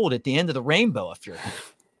of gold at the end of the rainbow. If you're,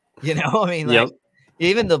 I mean, like,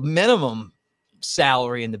 even the minimum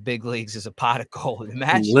salary in the big leagues is a pot of gold.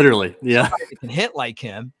 Imagine literally, yeah, somebody that can hit like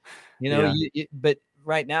him, you know. Yeah. But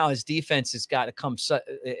right now his defense has got to come.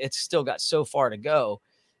 It's still got so far to go.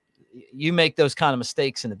 You make those kind of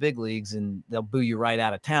mistakes in the big leagues, and they'll boo you right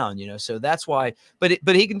out of town, you know. So that's why. But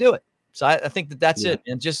he can do it. So I think that's Yeah. it.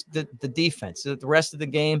 And just the defense, the rest of the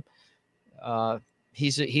game.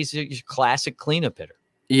 He's a classic cleanup hitter.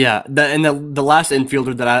 Yeah, the last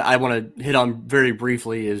infielder that I want to hit on very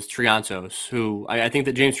briefly is Triantos, who I think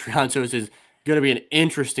that James Triantos is going to be an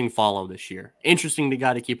interesting follow this year. Interesting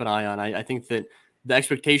guy to keep an eye on. I think that the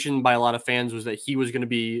expectation by a lot of fans was that he was going to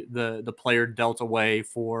be the player dealt away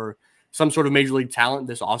for some sort of major league talent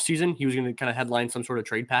this offseason. He was going to kind of headline some sort of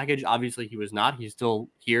trade package. Obviously, he was not. He's still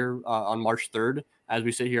here on March 3rd as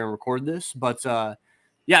we sit here and record this. But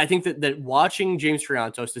yeah, I think that watching James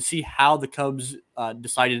Triantos, to see how the Cubs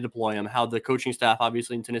decided to deploy him, how the coaching staff,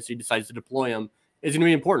 obviously in Tennessee, decides to deploy him, is going to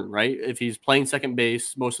be important, right? If he's playing second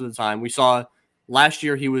base most of the time, we saw last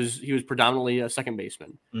year he was predominantly a second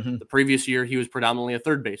baseman. Mm-hmm. The previous year he was predominantly a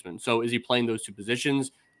third baseman. So is he playing those two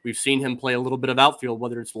positions? We've seen him play a little bit of outfield,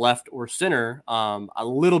 whether it's left or center. A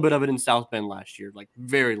little bit of it in South Bend last year, like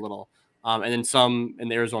very little, and then some in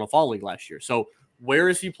the Arizona Fall League last year. So where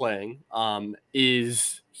is he playing?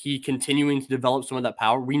 Is he continuing to develop some of that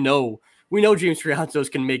power? We know James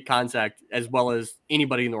Triantos can make contact as well as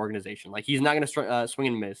anybody in the organization. Like he's not going to swing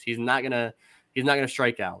and miss. He's not going to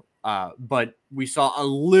strike out. But we saw a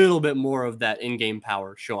little bit more of that in-game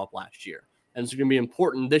power show up last year, and it's going to be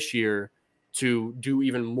important this year to do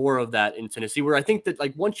even more of that in Tennessee. Where I think that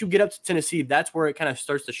like once you get up to Tennessee, that's where it kind of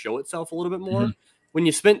starts to show itself a little bit more. Mm-hmm. When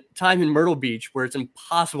you spent time in Myrtle Beach where it's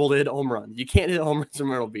impossible to hit home runs. You can't hit home runs in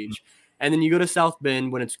Myrtle Beach. And then you go to South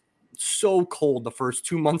Bend when it's so cold the first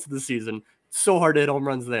 2 months of the season. It's so hard to hit home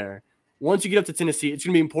runs there. Once you get up to Tennessee, it's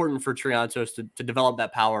going to be important for Triantos to develop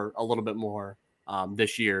that power a little bit more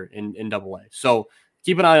this year in Double-A. So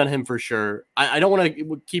keep an eye on him for sure. I don't want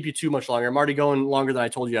to keep you too much longer. I'm already going longer than I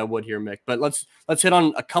told you I would here, Mick. But let's hit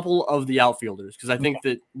on a couple of the outfielders because I think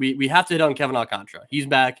that we have to hit on Kevin Alcantara. He's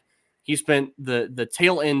back. He spent the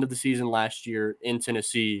tail end of the season last year in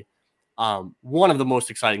Tennessee, one of the most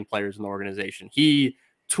exciting players in the organization. He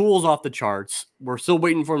tools off the charts. We're still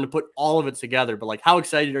waiting for him to put all of it together. But like, how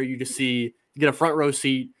excited are you to get a front row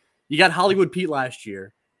seat? You got Hollywood Pete last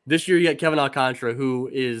year. This year you got Kevin Alcantara, who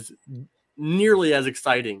is nearly as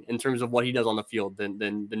exciting in terms of what he does on the field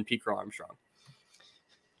than Pete Crow Armstrong.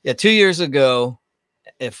 Yeah, 2 years ago,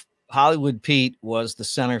 if Hollywood Pete was the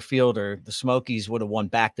center fielder, the Smokies would have won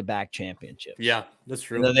back-to-back championships. Yeah, that's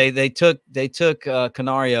true. You know, they took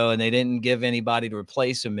Canario and they didn't give anybody to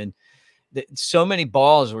replace him, and so many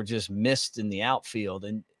balls were just missed in the outfield,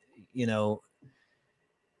 and you know,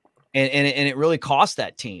 and it really cost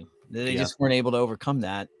that team. They just weren't able to overcome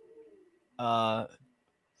that.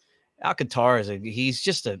 Alcantara he's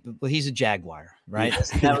a Jaguar, right?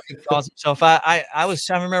 That's what he calls himself. I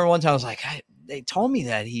remember one time I was like, they told me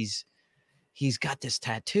that he's got this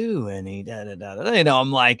tattoo and he you know,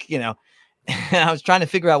 I'm like, you know, I was trying to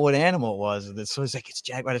figure out what animal it was. So it's like, it's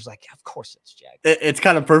Jaguar. I was like, yeah, of course it's Jaguar. It's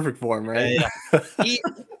kind of perfect for him, right? Yeah.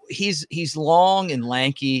 He's long and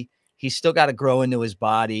lanky. He's still got to grow into his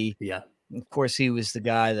body. Yeah. Of course, he was the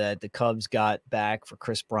guy that the Cubs got back for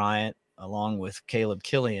Chris Bryant, along with Caleb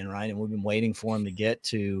Killian, right? And we've been waiting for him to get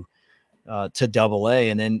to Double-A,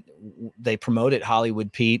 and then they promoted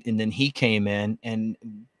Hollywood Pete, and then he came in. And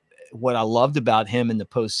what I loved about him in the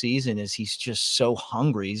postseason is he's just so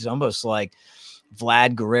hungry. He's almost like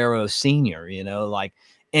Vlad Guerrero Sr., you know, like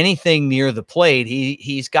anything near the plate,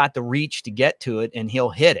 he's got the reach to get to it, and he'll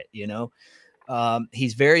hit it, you know.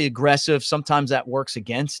 He's very aggressive. Sometimes that works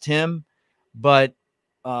against him, but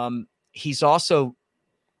he's also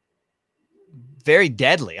very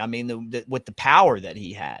deadly. I mean, with the power that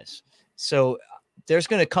he has. So there's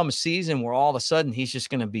going to come a season where all of a sudden he's just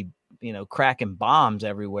going to be, you know, cracking bombs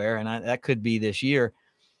everywhere. And that could be this year.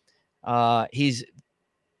 He's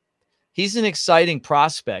an exciting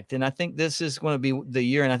prospect. And I think this is going to be the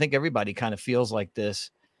year. And I think everybody kind of feels like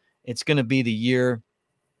this. It's going to be the year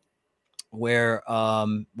where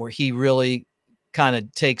he really kind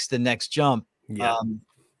of takes the next jump. Yeah.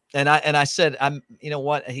 And I said, you know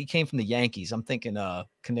what? He came from the Yankees. I'm thinking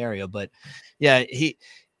Canario, but yeah,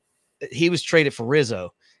 he was traded for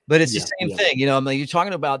Rizzo, but it's the same thing. You know, I mean, you're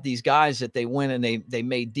talking about these guys that they went and they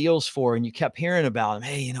made deals for, and you kept hearing about them.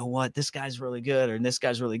 Hey, you know what? This guy's really good, or this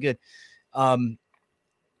guy's really good.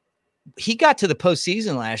 He got to the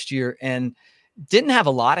postseason last year, and didn't have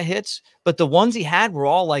a lot of hits, but the ones he had were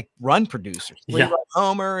all like run producers. Three-run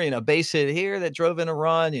homer, base hit here that drove in a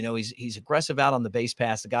run. He's aggressive out on the base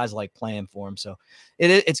pass. The guys like playing for him. So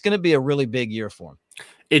it's going to be a really big year for him.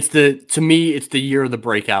 To me, it's the year of the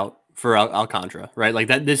breakout for Alcantara, right? Like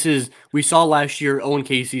that. We saw last year Owen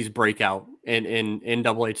Casey's breakout in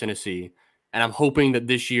Double-A Tennessee, and I'm hoping that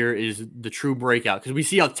this year is the true breakout because we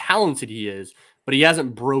see how talented he is, but he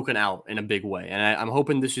hasn't broken out in a big way. And I'm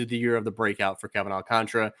hoping this is the year of the breakout for Kevin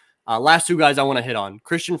Alcantara. Last two guys I want to hit on: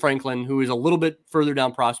 Christian Franklin, who is a little bit further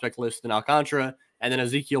down prospect list than Alcantara, and then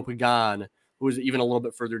Ezekiel Pagan, who is even a little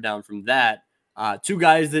bit further down from that. Two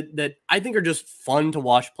guys that I think are just fun to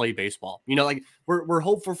watch play baseball. Like we're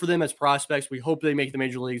hopeful for them as prospects. We hope they make the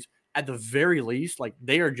major leagues. At the very least, like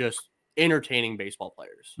they are just entertaining baseball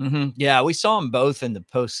players. Mm-hmm. Yeah, we saw them both in the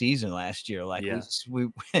postseason last year. Like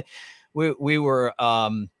we were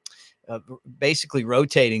basically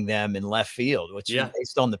rotating them in left field, which was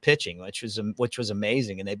based on the pitching, which was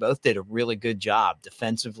amazing, and they both did a really good job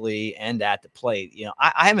defensively and at the plate.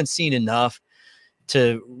 I haven't seen enough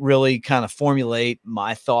to really kind of formulate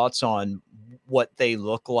my thoughts on what they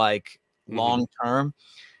look like long term.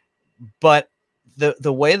 But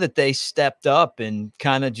the way that they stepped up and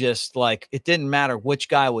kind of just like, it didn't matter which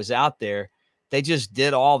guy was out there. They just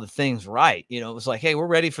did all the things right. It was like, hey, we're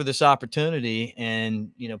ready for this opportunity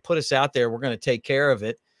and, put us out there. We're going to take care of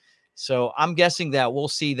it. So I'm guessing that we'll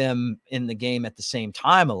see them in the game at the same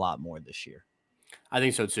time a lot more this year. I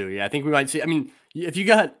think so too. Yeah, I think we might see. I mean, if you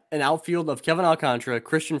got an outfield of Kevin Alcantara,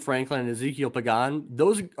 Christian Franklin, and Ezekiel Pagan,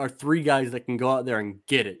 those are three guys that can go out there and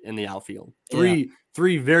get it in the outfield.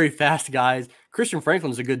 Three very fast guys. Christian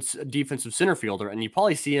Franklin's a good defensive center fielder, and you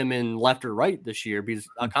probably see him in left or right this year because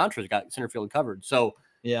Alcantara's got center field covered. So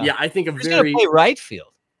yeah, I think Who's going to play right field?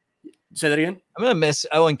 Say that again. I'm going to miss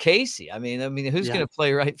Owen Casey. I mean, who's going to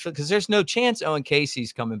play right field? Because there's no chance Owen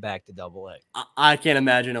Casey's coming back to Double-A. I can't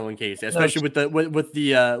imagine Owen Casey, especially with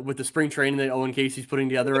the spring training that Owen Casey's putting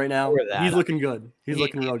together right now. He's looking good. He's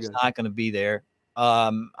looking real good. He's not going to be there.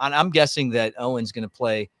 I'm guessing that Owen's going to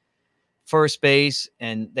play first base,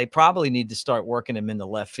 and they probably need to start working him in the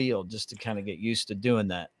left field just to kind of get used to doing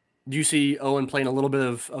that. Do you see Owen playing a little bit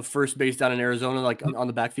of first base down in Arizona, like on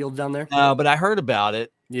the backfield down there? No, but I heard about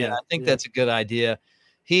it. Yeah, I think that's a good idea.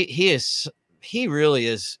 He really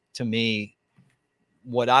is, to me,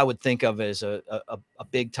 what I would think of as a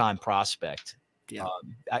big time prospect. Yeah,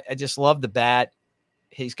 I just love the bat.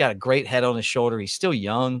 He's got a great head on his shoulder. He's still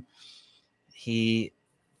young. He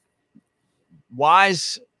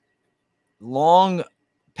wise, long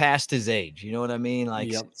past his age. You know what I mean?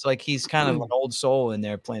 Like it's like he's kind of an old soul in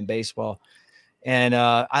there playing baseball. And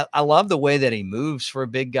I love the way that he moves for a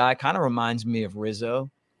big guy. Kind of reminds me of Rizzo.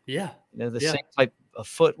 Yeah. Same type of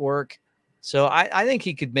footwork. So I think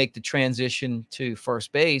he could make the transition to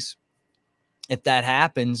first base if that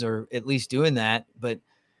happens, or at least doing that. But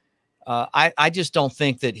I just don't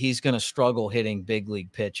think that he's going to struggle hitting big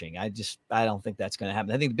league pitching. I don't think that's going to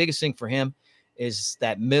happen. I think the biggest thing for him is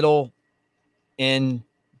that middle in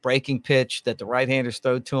breaking pitch that the right-handers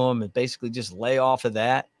throw to him, and basically just lay off of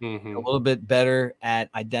that. A little bit better at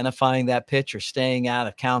identifying that pitch or staying out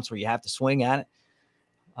of counts where you have to swing at it.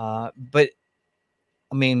 But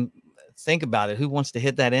I mean, think about it. Who wants to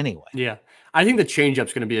hit that anyway? Yeah. I think the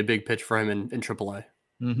changeup's going to be a big pitch for him in AAA.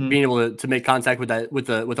 Being able to make contact with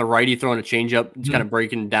a righty throwing a changeup, it's kind of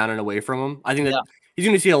breaking down and away from him. I think that he's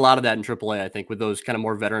going to see a lot of that in AAA. I think with those kind of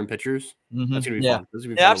more veteran pitchers, that's going to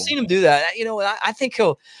be fun. I've seen him do that. I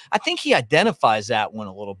think he identifies that one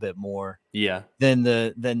a little bit more. Yeah. Than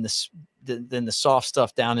the soft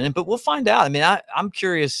stuff down in it. But we'll find out. I mean, I'm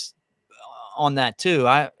curious on that too.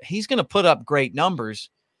 He's going to put up great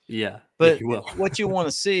numbers. Yeah. But what you want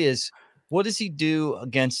to see is, what does he do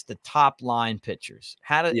against the top line pitchers?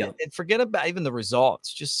 Forget about even the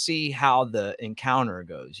results. Just see how the encounter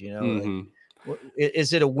goes.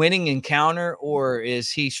 Is it a winning encounter, or is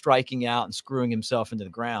he striking out and screwing himself into the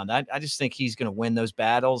ground? I just think he's going to win those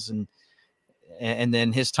battles, and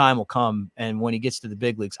then his time will come. And when he gets to the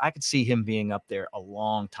big leagues, I could see him being up there a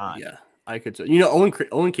long time. Yeah, I could.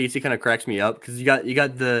 Owen Casey kind of cracks me up because you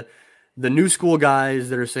got the new school guys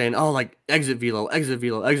that are saying, oh, like exit velo, exit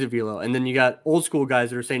velo, exit velo. And then you got old school guys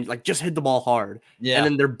that are saying, like, just hit the ball hard. Yeah. And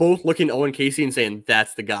then they're both looking at Owen Casey and saying,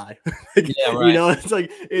 that's the guy. It's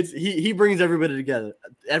like, he brings everybody together.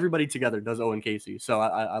 Everybody together does Owen Casey. So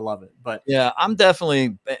I love it. But yeah, I'm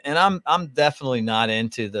definitely not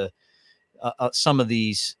into the, some of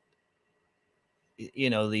these,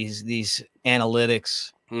 these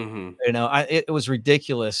analytics, it was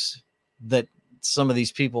ridiculous that some of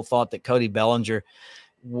these people thought that Cody Bellinger,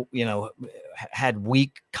 had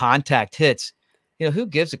weak contact hits. who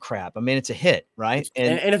gives a crap? I mean, it's a hit, right?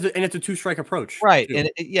 And it's a two-strike approach. Right. Too. And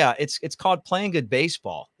it's called playing good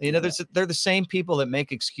baseball. They're the same people that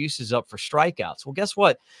make excuses up for strikeouts. Well, guess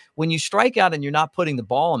what? When you strike out and you're not putting the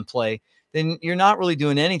ball in play, then you're not really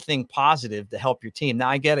doing anything positive to help your team. Now,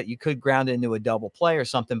 I get it. You could ground into a double play or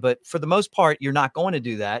something, but for the most part, you're not going to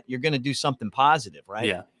do that. You're going to do something positive, right?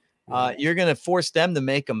 Yeah. You're going to force them to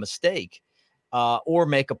make a mistake or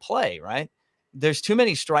make a play, right? There's too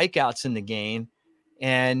many strikeouts in the game,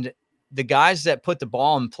 and the guys that put the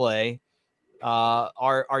ball in play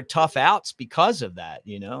are tough outs because of that,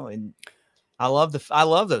 and I love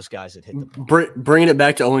those guys that hit the ball. Bringing it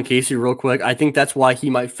back to Owen Casey real quick, I think that's why he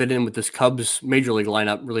might fit in with this Cubs major league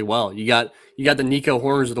lineup really well. You got the Nico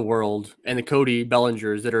Horners of the world and the Cody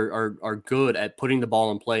Bellingers that are good at putting the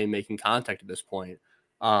ball in play and making contact at this point.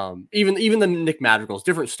 Even the Nick Madrigals,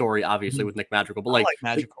 different story, obviously, with Nick Madrigal, but like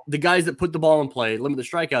Madrigal. The guys that put the ball in play, limit the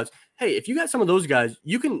strikeouts. Hey, if you got some of those guys,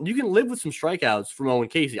 you can live with some strikeouts from Owen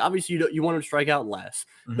Casey. Obviously, you want him to strike out less,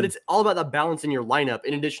 but it's all about the balance in your lineup,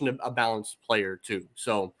 in addition to a balanced player too.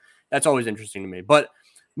 So that's always interesting to me. But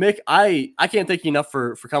Mick, I can't thank you enough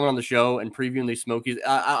for coming on the show and previewing these Smokies.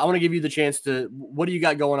 I want to give you the chance to, what do you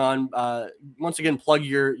got going on? Once again, plug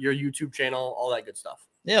your YouTube channel, all that good stuff.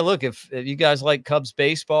 Yeah, look, if you guys like Cubs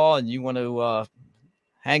baseball and you want to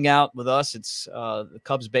hang out with us, it's the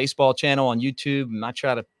Cubs baseball channel on YouTube. And I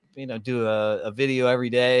try to, do a video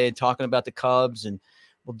every day talking about the Cubs, and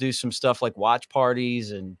we'll do some stuff like watch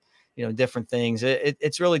parties and, different things.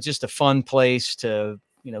 It's really just a fun place to,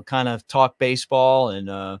 kind of talk baseball, and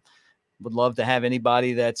would love to have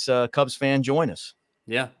anybody that's a Cubs fan join us.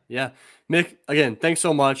 Yeah. Mick, again, thanks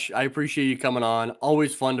so much. I appreciate you coming on.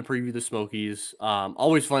 Always fun to preview the Smokies.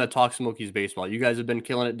 Always fun to talk Smokies baseball. You guys have been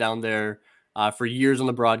killing it down there for years on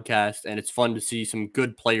the broadcast, and it's fun to see some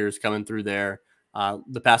good players coming through there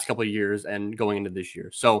the past couple of years and going into this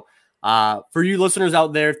year. So for you listeners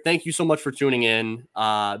out there, thank you so much for tuning in.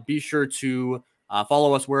 Be sure to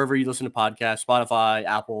follow us wherever you listen to podcasts, Spotify,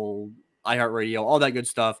 Apple, iHeartRadio, all that good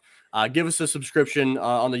stuff. Give us a subscription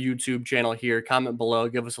on the YouTube channel here. Comment below.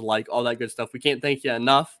 Give us a like. All that good stuff. We can't thank you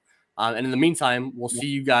enough. And in the meantime, we'll see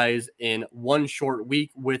you guys in one short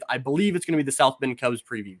week with, I believe it's going to be the South Bend Cubs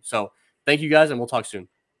preview. So thank you guys, and we'll talk soon.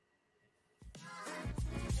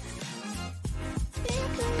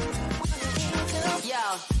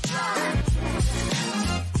 Yeah.